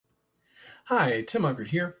Hi, Tim Unkert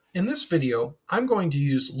here. In this video, I'm going to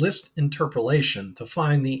use list interpolation to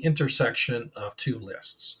find the intersection of two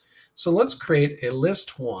lists. So let's create a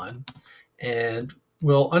list 1, and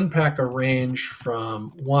we'll unpack a range from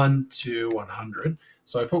 1 to 100.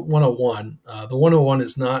 So I put 101. The 101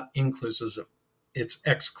 is not inclusive, it's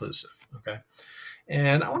exclusive, okay?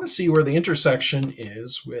 And I want to see where the intersection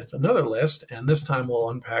is with another list, and this time we'll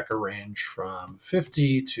unpack a range from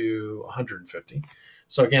 50 to 150.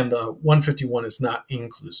 So again, the 151 is not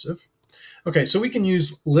inclusive. Okay, so we can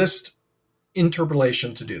use list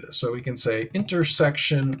interpolation to do this. So we can say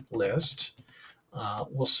intersection list.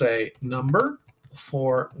 We'll say number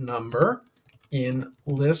for number in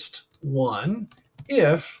list 1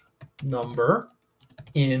 if number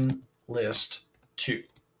in list 2.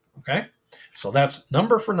 Okay? So that's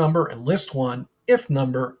number for number in list 1 if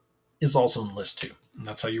number is also in list 2. And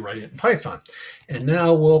that's how you write it in Python. And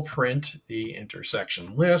now we'll print the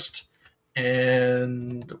intersection list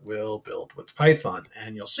and we'll build with Python.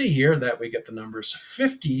 And you'll see here that we get the numbers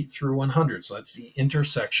 50 through 100. So that's the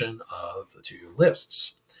intersection of the two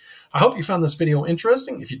lists. I hope you found this video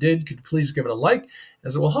interesting. If you did, could you please give it a like,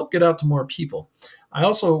 as it will help get out to more people. I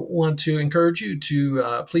also want to encourage you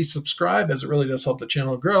to please subscribe, as it really does help the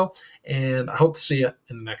channel grow. And I hope to see you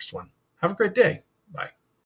in the next one. Have a great day. Bye.